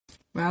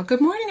Well,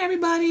 good morning,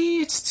 everybody.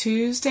 It's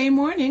Tuesday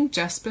morning,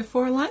 just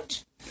before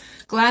lunch.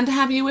 Glad to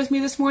have you with me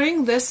this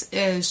morning. This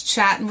is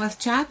Chatting with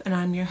Chap, and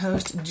I'm your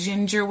host,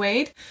 Ginger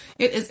Wade.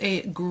 It is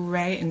a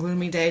gray and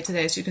gloomy day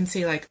today, as you can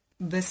see,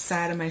 this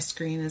side of my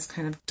screen is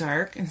kind of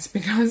dark, and it's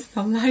because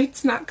the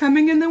light's not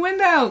coming in the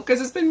window,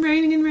 because it's been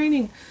raining and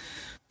raining.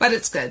 But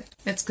it's good.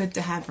 It's good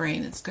to have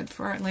rain. It's good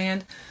for our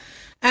land,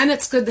 and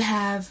it's good to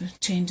have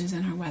changes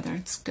in our weather.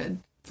 It's good.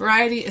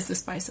 Variety is the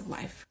spice of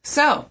life.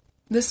 So,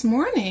 this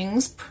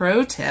morning's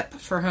pro tip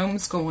for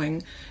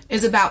homeschooling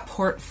is about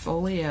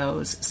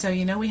portfolios. So,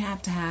 we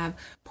have to have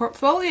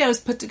portfolios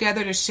put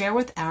together to share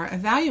with our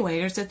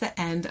evaluators at the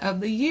end of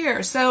the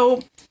year.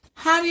 So,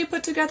 how do you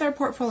put together a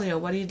portfolio?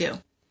 What do you do?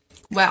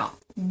 Well,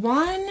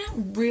 one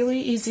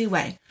really easy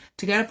way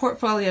to get a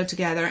portfolio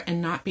together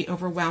and not be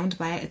overwhelmed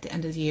by it at the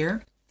end of the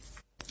year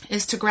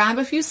is to grab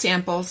a few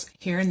samples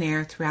here and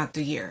there throughout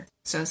the year.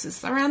 So, this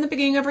is around the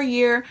beginning of our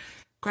year.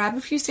 Grab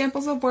a few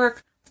samples of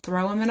work.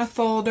 Throw them in a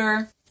folder.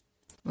 A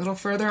little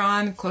further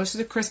on, closer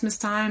to Christmas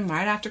time,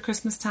 right after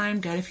Christmas time,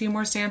 get a few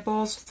more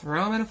samples,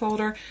 throw them in a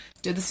folder.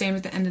 Do the same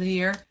at the end of the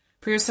year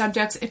for your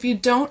subjects. If you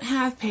don't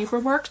have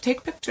paperwork,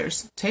 take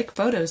pictures, take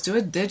photos, do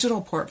a digital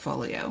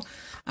portfolio.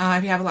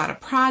 If you have a lot of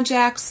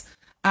projects,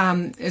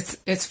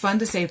 it's fun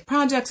to save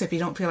projects. If you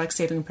don't feel like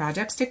saving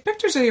projects, take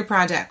pictures of your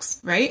projects,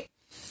 right?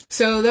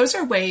 So those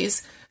are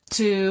ways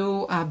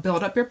to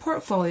build up your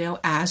portfolio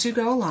as you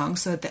go along,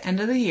 so at the end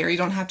of the year you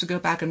don't have to go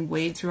back and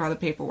wade through all the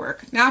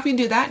paperwork. Now, if you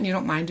do that and you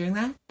don't mind doing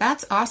that,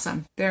 that's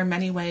awesome. There are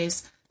many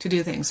ways to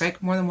do things,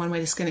 like more than one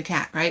way to skin a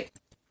cat, right?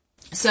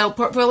 So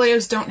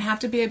portfolios don't have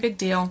to be a big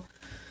deal.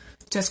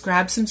 Just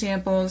grab some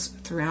samples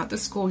throughout the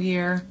school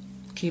year,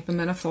 keep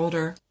them in a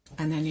folder,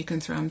 and then you can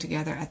throw them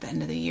together at the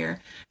end of the year.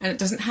 And it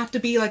doesn't have to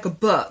be like a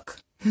book.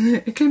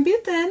 It can be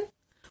thin.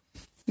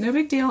 No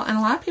big deal. And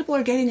a lot of people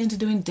are getting into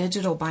doing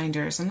digital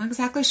binders. I'm not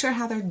exactly sure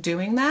how they're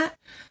doing that.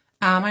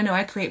 I know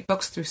I create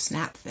books through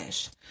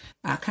Snapfish,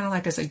 kind of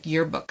like as a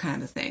yearbook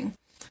kind of thing.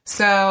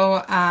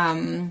 So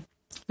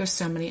there's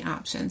so many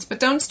options. But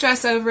don't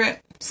stress over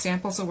it.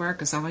 Samples of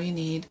work is all you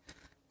need.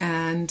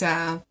 And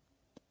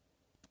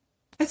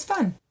it's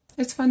fun.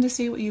 It's fun to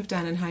see what you've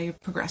done and how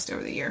you've progressed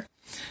over the year.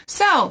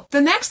 So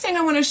the next thing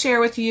I want to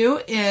share with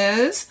you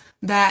is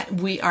that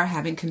we are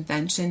having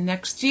convention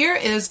next year.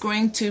 It is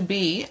going to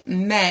be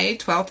May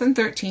 12th and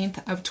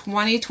 13th of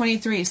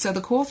 2023. So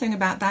the cool thing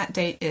about that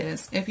date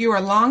is if you're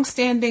a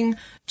long-standing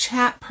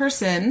chat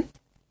person,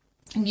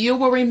 you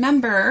will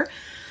remember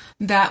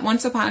that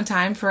once upon a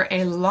time, for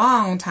a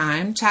long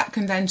time, chat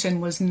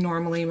convention was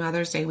normally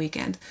Mother's Day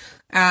weekend.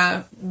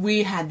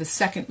 We had the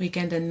second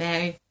weekend in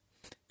May.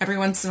 Every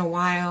once in a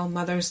while,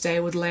 Mother's Day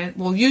would land.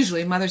 Well,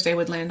 usually Mother's Day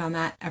would land on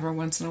that. Every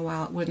once in a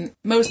while, it wouldn't.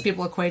 Most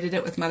people equated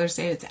it with Mother's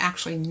Day. It's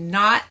actually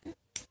not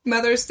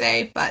Mother's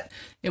Day, but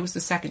it was the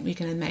second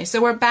weekend in May.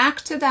 So we're back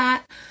to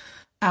that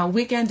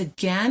weekend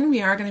again.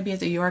 We are going to be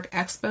at the York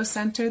Expo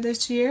Center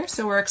this year,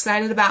 so we're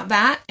excited about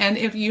that. And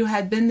if you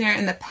had been there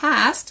in the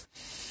past,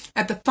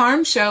 at the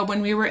farm show,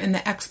 when we were in the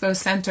Expo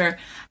Center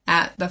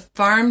at the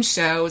farm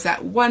show, it was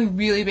that one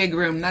really big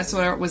room. That's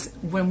where it was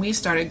when we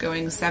started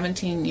going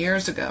 17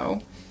 years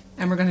ago.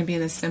 And we're going to be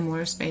in a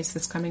similar space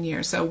this coming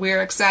year. So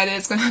we're excited.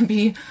 It's going to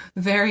be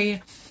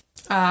very,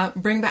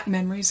 bring back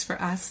memories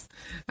for us,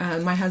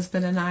 my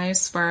husband and I,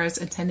 as far as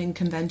attending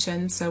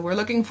convention. So we're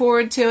looking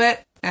forward to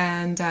it,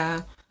 and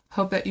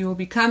hope that you will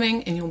be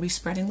coming and you'll be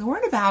spreading the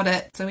word about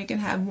it so we can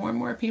have more and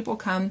more people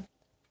come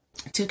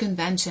to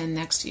convention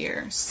next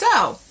year.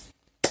 So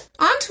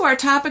on to our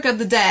topic of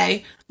the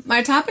day.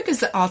 My topic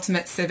is the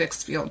ultimate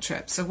civics field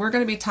trip. So we're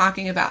going to be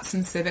talking about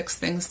some civics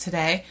things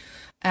today.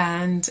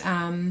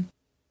 And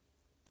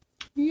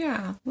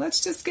yeah, let's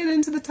just get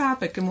into the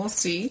topic and we'll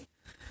see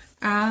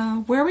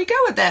where we go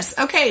with this.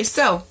 Okay,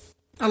 so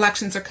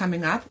elections are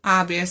coming up.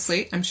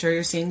 Obviously, I'm sure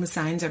you're seeing the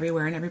signs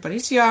everywhere in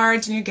everybody's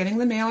yards, and you're getting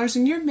the mailers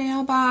in your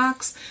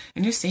mailbox,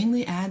 and you're seeing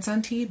the ads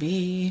on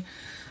TV.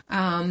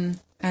 And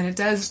it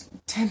does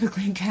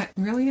typically get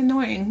really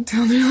annoying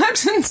until the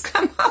elections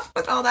come up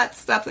with all that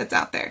stuff that's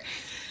out there.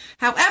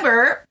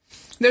 However,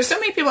 there's so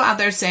many people out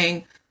there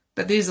saying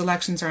that these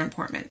elections are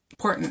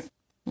important.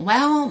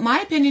 Well, my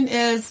opinion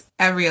is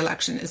every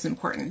election is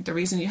important. The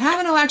reason you have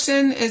an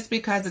election is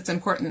because it's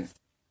important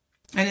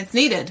and it's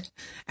needed.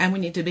 And we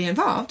need to be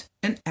involved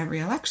in every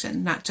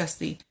election, not just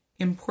the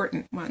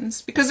important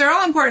ones, because they're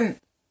all important.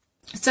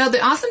 So the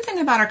awesome thing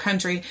about our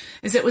country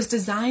is it was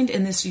designed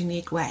in this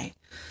unique way.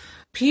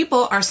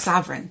 People are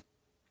sovereign,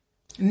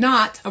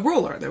 not a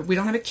ruler. We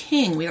don't have a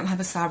king. We don't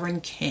have a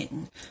sovereign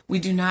king. We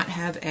do not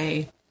have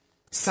a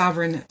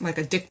sovereign, like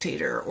a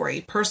dictator or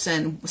a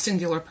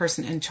singular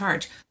person in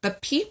charge. The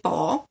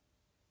people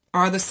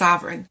are the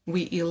sovereign.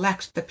 We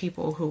elect the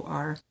people who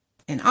are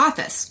in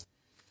office.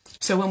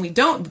 So when we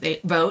don't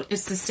vote,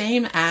 it's the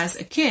same as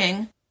a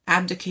king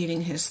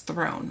abdicating his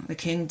throne. The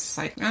king's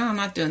like, no, I'm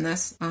not doing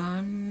this.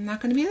 I'm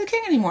not going to be the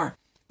king anymore.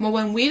 Well,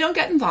 when we don't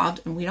get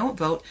involved and we don't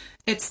vote,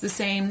 it's the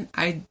same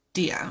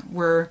idea.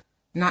 We're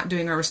not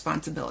doing our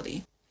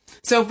responsibility.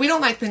 So if we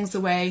don't like things the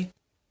way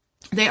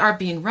they are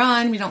being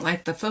run. We don't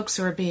like the folks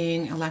who are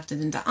being elected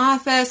into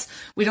office.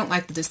 We don't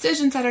like the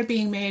decisions that are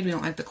being made. We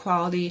don't like the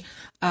quality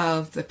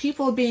of the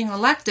people being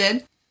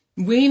elected.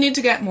 We need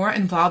to get more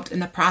involved in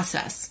the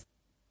process.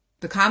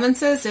 The common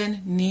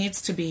citizen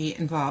needs to be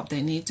involved.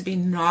 They need to be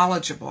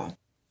knowledgeable.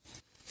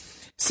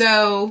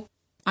 So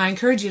I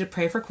encourage you to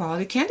pray for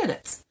quality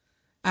candidates.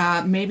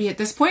 Maybe at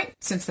this point,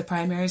 since the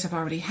primaries have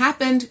already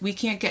happened, we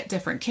can't get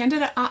different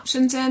candidate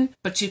options in,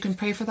 but you can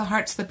pray for the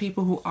hearts of the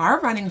people who are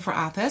running for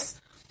office.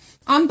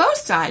 On both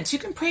sides, you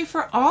can pray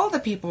for all the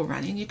people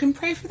running. You can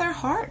pray for their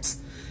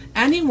hearts.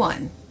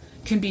 Anyone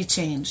can be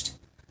changed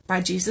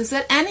by Jesus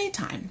at any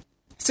time.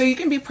 So you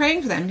can be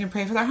praying for them. You can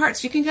pray for their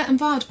hearts. You can get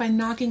involved by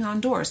knocking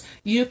on doors.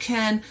 You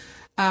can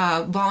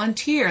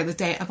volunteer the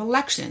day of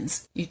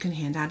elections. You can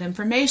hand out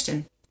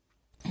information.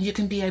 You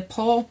can be a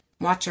poll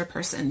watcher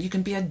person. You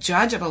can be a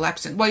judge of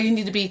elections. Well, you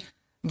need to be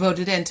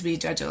voted in to be a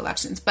judge of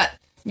elections, but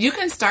you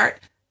can start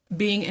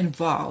being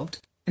involved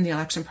in the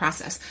election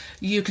process.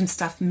 You can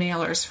stuff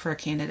mailers for a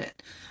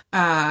candidate.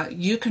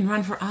 You can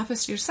run for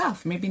office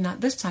yourself. Maybe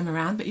not this time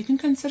around, but you can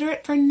consider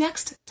it for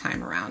next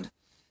time around.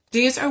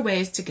 These are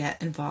ways to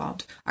get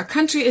involved. Our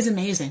country is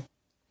amazing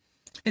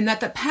in that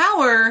the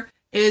power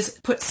is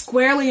put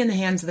squarely in the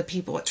hands of the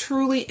people. It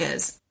truly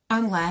is,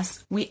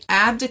 unless we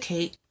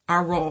abdicate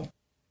our role.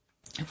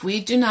 If we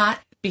do not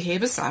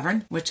behave as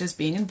sovereign, which is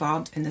being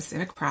involved in the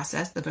civic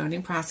process, the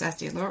voting process,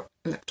 the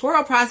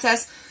electoral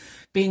process,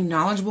 being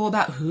knowledgeable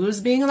about who's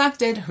being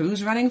elected,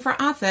 who's running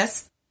for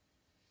office,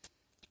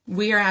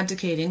 we are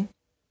abdicating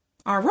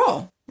our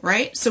role,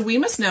 right? So we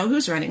must know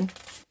who's running.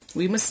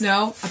 We must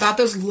know about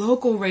those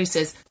local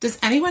races. Does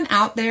anyone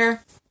out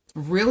there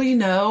really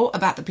know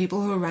about the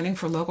people who are running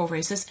for local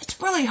races? It's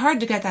really hard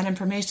to get that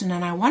information,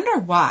 and I wonder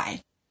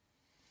why.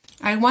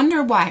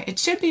 It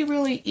should be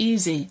really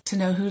easy to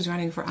know who's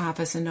running for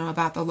office and know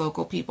about the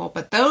local people,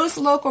 but those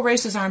local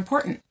races are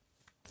important.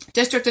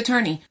 District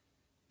attorney,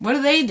 what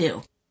do they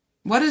do?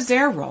 What is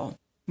their role?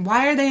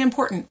 Why are they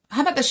important?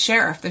 How about the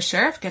sheriff? The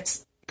sheriff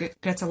gets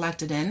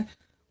elected in.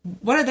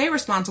 What are they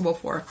responsible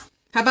for?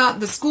 How about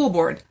the school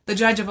board, the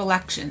judge of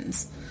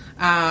elections,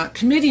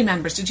 committee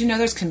members? Did you know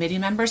there's committee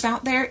members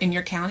out there in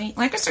your county?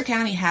 Lancaster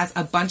County has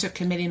a bunch of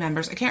committee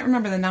members. I can't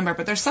remember the number,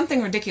 but there's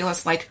something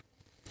ridiculous like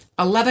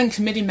 11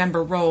 committee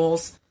member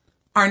roles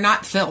are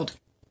not filled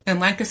in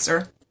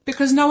Lancaster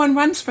because no one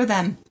runs for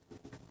them.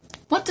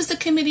 What does a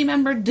committee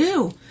member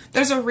do?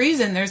 There's a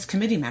reason there's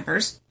committee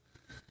members.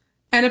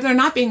 And if they're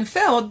not being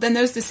filled, then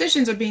those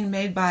decisions are being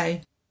made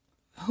by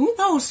who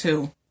knows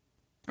who,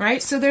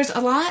 right? So there's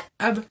a lot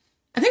of,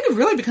 I think we've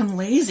really become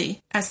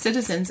lazy as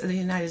citizens of the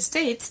United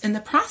States in the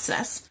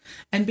process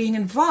and being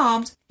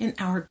involved in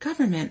our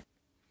government.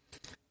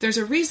 There's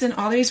a reason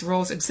all these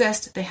roles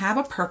exist. They have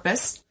a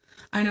purpose.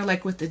 I know,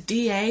 like with the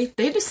DA,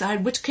 they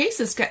decide which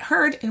cases get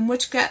heard and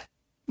which get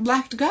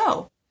left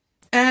go.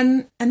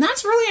 And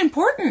that's really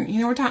important.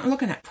 You know, we're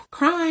looking at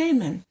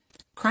crime and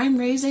crime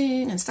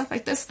raising and stuff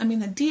like this. I mean,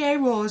 the DA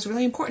role is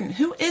really important.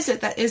 Who is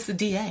it that is the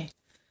DA?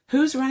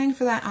 Who's running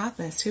for that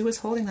office? Who is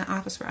holding that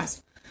office for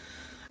us?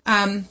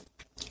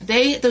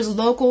 Those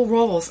local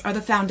roles are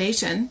the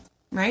foundation,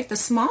 right? The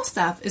small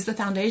stuff is the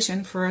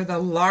foundation for the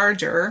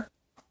larger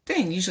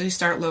thing. Usually you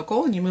start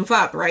local and you move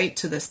up, right,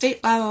 to the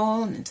state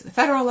level and then to the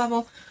federal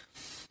level.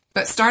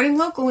 But starting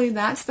locally,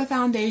 that's the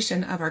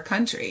foundation of our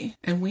country.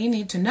 And we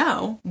need to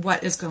know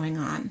what is going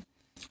on.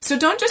 So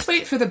don't just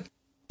wait for the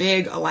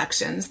big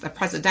elections, the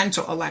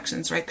presidential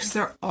elections, right? Because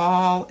they're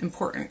all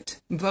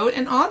important. Vote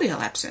in all the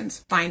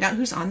elections. Find out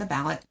who's on the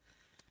ballot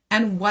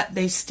and what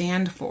they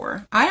stand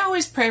for. I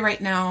always pray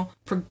right now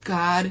for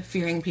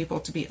God-fearing people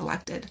to be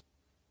elected.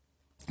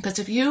 Because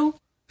if you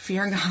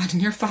fear God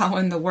and you're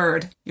following the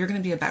word, you're going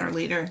to be a better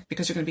leader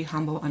because you're going to be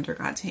humble under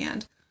God's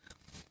hand.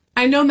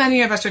 I know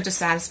many of us are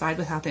dissatisfied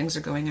with how things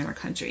are going in our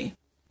country.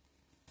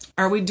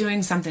 Are we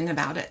doing something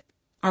about it?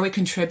 Are we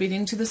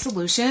contributing to the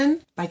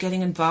solution by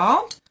getting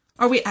involved?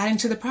 Are we adding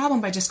to the problem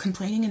by just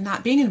complaining and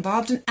not being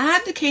involved and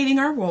abdicating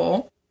our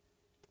role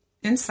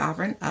in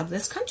sovereign of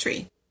this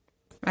country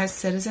as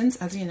citizens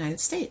of the United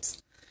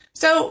States?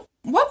 So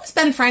what was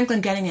Ben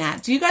Franklin getting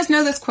at? Do you guys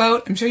know this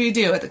quote? I'm sure you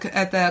do.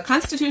 At the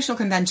Constitutional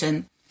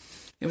Convention,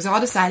 it was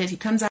all decided. He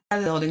comes out of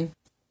the building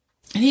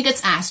and he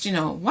gets asked,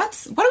 what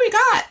do we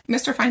got,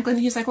 Mr. Franklin?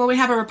 He's like, well, we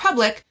have a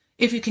republic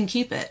if you can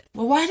keep it.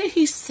 Well, why did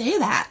he say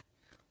that?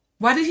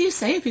 Why did he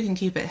say if you can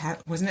keep it?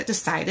 Wasn't it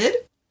decided?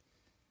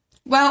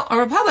 Well, a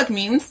republic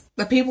means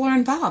the people are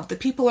involved. The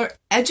people are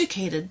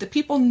educated. The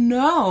people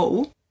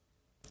know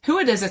who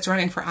it is that's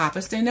running for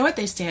office. They know what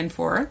they stand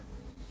for,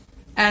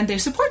 and they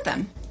support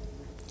them,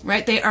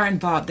 right? They are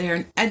involved. They are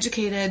an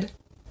educated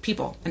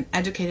people, an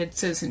educated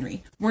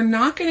citizenry. We're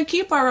not going to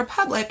keep our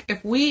republic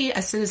if we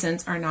as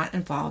citizens are not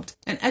involved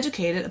and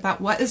educated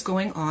about what is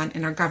going on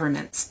in our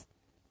governments.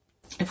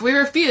 If we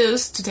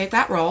refuse to take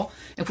that role,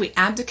 if we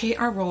abdicate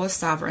our role as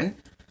sovereign,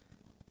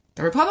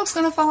 the republic's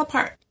going to fall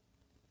apart.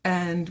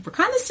 And we're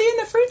kind of seeing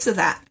the fruits of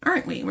that,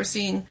 aren't we? We're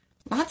seeing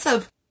lots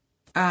of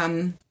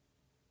bad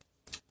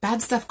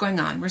stuff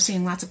going on. We're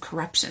seeing lots of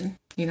corruption.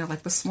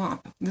 like the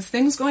swamp. This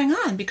thing's going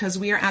on because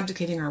we are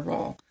abdicating our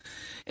role.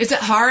 Is it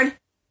hard?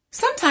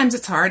 Sometimes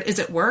it's hard. Is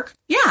it work?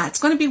 Yeah, it's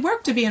going to be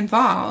work to be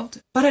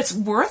involved, but it's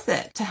worth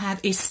it to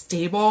have a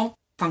stable,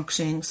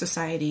 functioning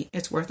society.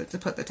 It's worth it to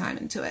put the time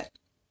into it.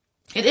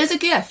 It is a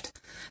gift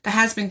that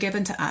has been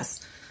given to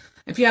us.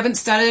 If you haven't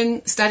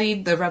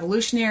studied the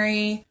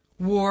Revolutionary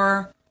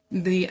War,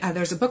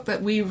 there's a book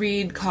that we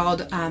read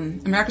called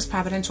America's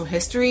Providential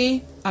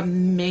History.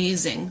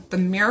 Amazing. The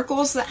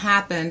miracles that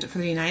happened for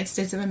the United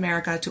States of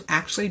America to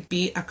actually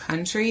be a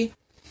country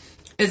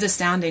is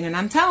astounding. And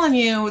I'm telling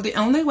you, the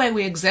only way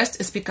we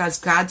exist is because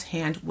God's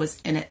hand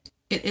was in it.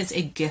 It is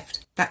a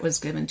gift that was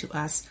given to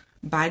us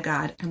by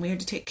God, and we are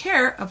to take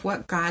care of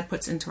what God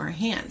puts into our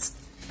hands.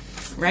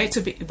 Right?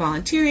 So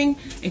volunteering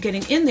and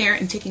getting in there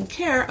and taking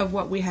care of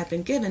what we have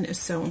been given is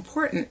so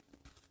important.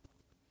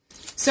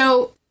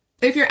 So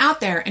if you're out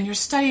there and you're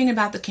studying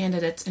about the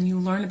candidates and you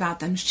learn about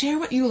them, share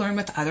what you learn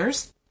with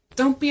others.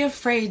 Don't be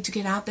afraid to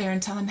get out there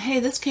and tell them, hey,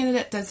 this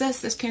candidate does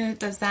this candidate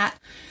does that.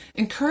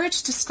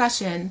 Encourage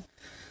discussion.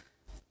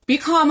 Be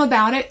calm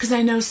about it, because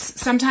I know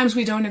sometimes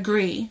we don't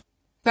agree,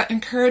 but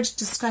encourage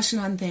discussion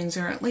on things,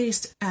 or at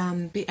least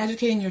be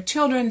educating your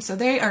children so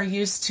they are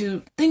used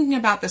to thinking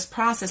about this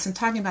process and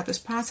talking about this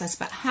process,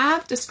 but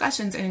have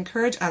discussions and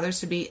encourage others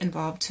to be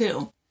involved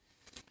too.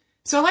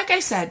 So like I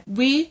said,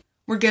 we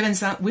were given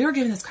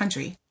this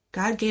country.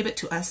 God gave it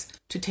to us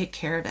to take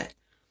care of it.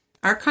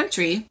 Our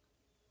country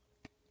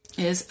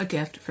is a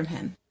gift from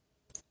Him,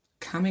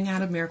 coming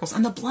out of miracles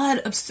on the blood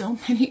of so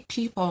many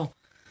people.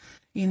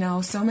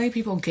 So many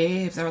people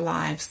gave their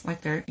lives,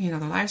 like their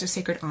lives are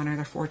sacred honor,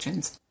 their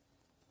fortunes,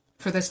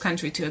 for this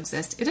country to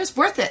exist. It is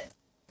worth it.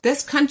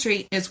 This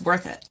country is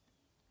worth it.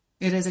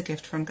 It is a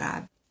gift from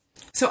God.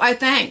 So I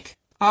thank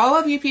all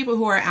of you people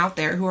who are out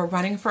there, who are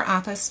running for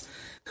office,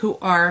 who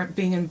are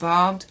being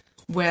involved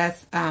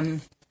with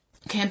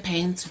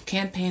campaigns.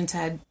 Campaigns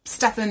had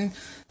stuffing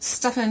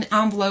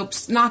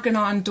envelopes, knocking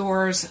on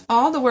doors.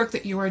 All the work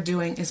that you are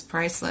doing is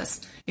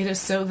priceless. It is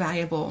so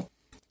valuable.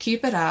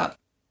 Keep it up.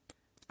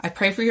 I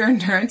pray for your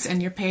endurance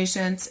and your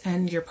patience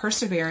and your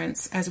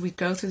perseverance as we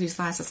go through these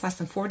it's less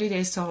than 40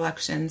 days till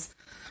elections.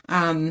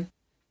 I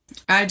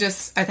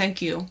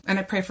thank you, and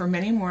I pray for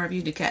many more of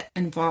you to get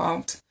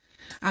involved.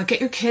 Get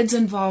your kids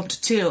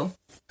involved too.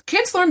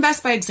 Kids learn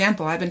best by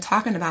example. I've been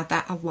talking about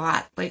that a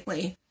lot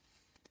lately.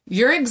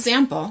 Your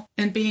example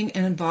in being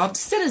an involved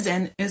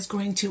citizen is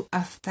going to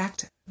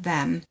affect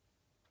them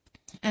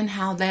and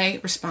how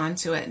they respond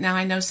to it. Now,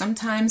 I know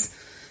sometimes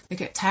they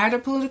get tired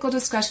of political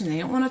discussion. They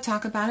don't want to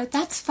talk about it.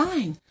 That's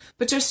fine.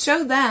 But just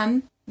show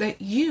them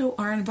that you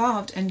are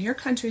involved and your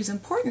country is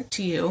important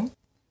to you,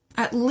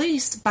 at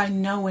least by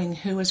knowing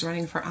who is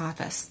running for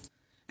office.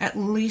 At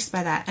least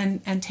by that.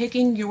 And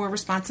taking your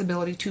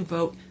responsibility to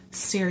vote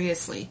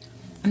seriously.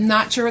 I'm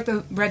not sure what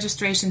the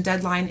registration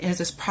deadline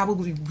is. It's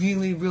probably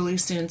really, really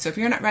soon. So if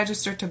you're not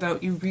registered to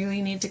vote, you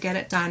really need to get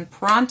it done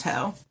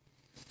pronto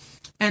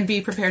and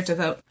be prepared to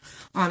vote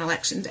on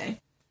Election Day.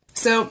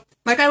 So,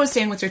 like I was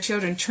saying with your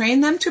children,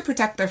 train them to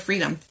protect their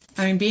freedom.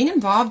 I mean, being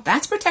involved,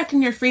 that's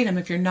protecting your freedom.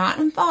 If you're not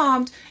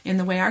involved in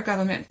the way our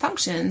government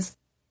functions,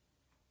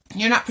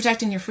 you're not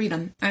protecting your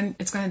freedom, and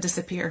it's going to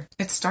disappear.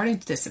 It's starting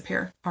to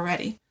disappear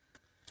already.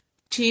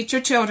 Teach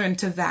your children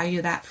to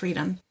value that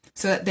freedom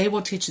so that they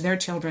will teach their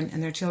children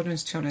and their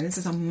children's children. This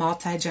is a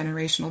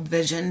multi-generational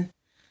vision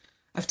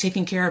of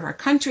taking care of our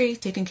country,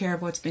 taking care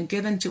of what's been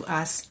given to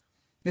us.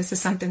 This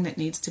is something that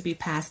needs to be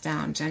passed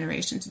down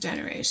generation to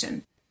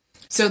generation.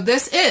 So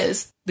this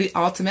is the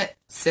ultimate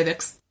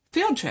civics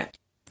field trip,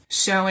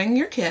 showing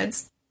your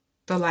kids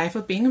the life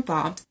of being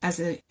involved as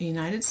a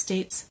United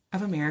States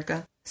of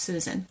America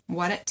citizen,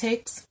 what it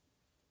takes,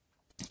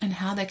 and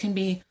how they can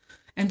be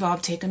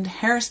involved. Take them to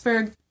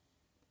Harrisburg,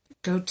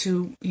 go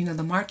to,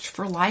 the March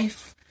for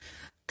Life,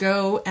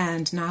 go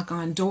and knock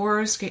on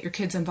doors, get your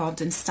kids involved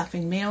in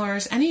stuffing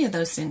mailers, any of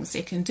those things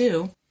they can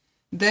do.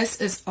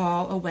 This is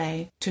all a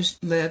way to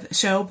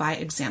show by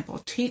example,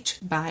 teach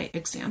by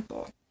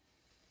example.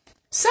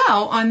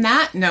 So, on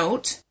that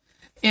note,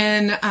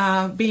 in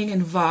being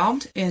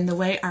involved in the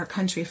way our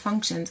country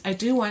functions, I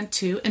do want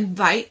to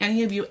invite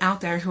any of you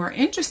out there who are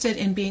interested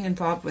in being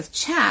involved with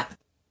CHAP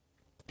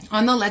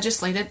on the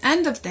legislative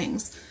end of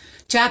things.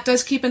 CHAP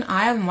does keep an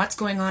eye on what's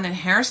going on in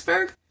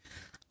Harrisburg,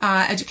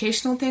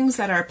 educational things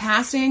that are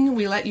passing.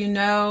 We let you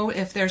know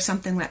if there's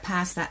something that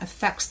passed that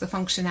affects the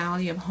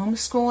functionality of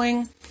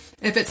homeschooling.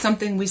 If it's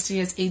something we see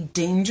as a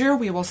danger,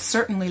 we will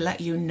certainly let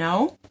you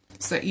know,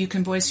 so that you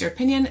can voice your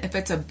opinion. If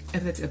it's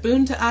a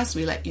boon to us,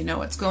 we let you know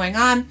what's going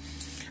on.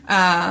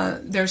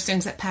 There's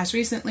things that passed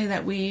recently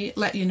that we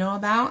let you know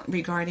about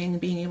regarding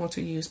being able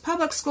to use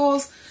public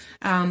schools.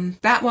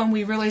 That one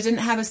we really didn't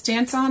have a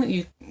stance on.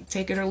 You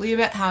take it or leave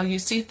it how you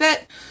see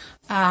fit.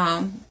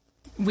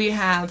 We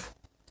have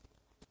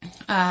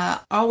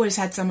always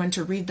had someone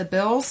to read the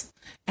bills,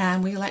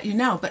 and we let you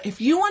know. But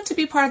if you want to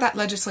be part of that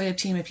legislative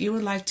team, if you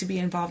would like to be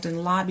involved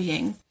in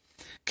lobbying,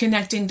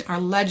 connecting to our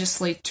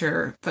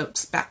legislature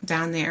folks back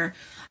down there,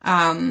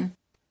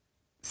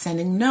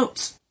 sending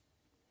notes,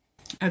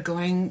 are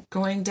going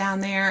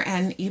down there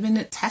and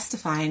even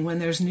testifying when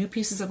there's new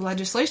pieces of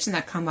legislation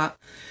that come up.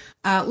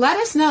 Let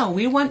us know.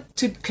 We want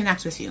to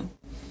connect with you.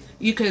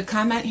 You could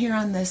comment here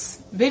on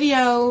this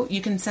video.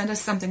 You can send us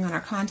something on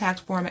our contact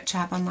form at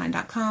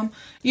chaponline.com.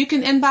 You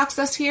can inbox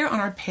us here on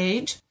our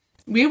page.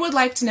 We would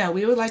like to know.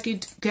 We would like to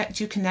get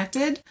you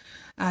connected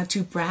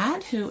to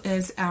Brad, who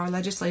is our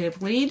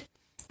legislative lead,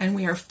 and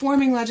we are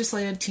forming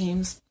legislative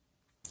teams,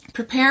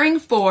 preparing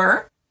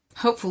for,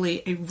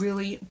 hopefully, a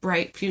really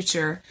bright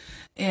future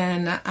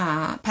in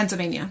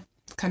Pennsylvania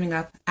coming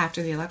up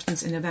after the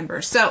elections in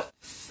November. So,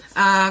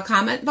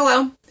 comment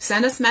below.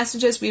 Send us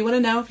messages. We want to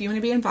know if you want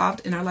to be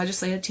involved in our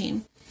legislative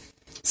team.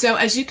 So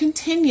as you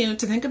continue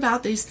to think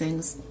about these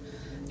things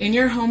in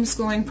your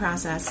homeschooling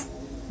process,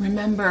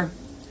 remember,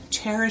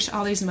 cherish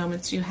all these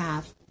moments you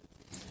have,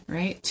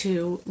 right?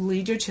 To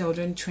lead your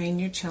children, train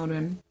your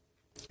children,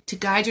 to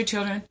guide your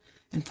children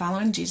in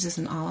following Jesus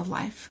in all of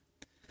life.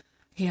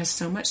 He has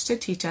so much to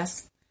teach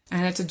us,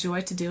 and it's a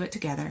joy to do it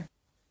together.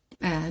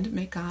 And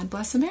may God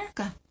bless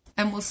America.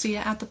 And we'll see you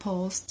at the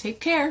polls. Take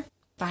care.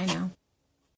 Bye now.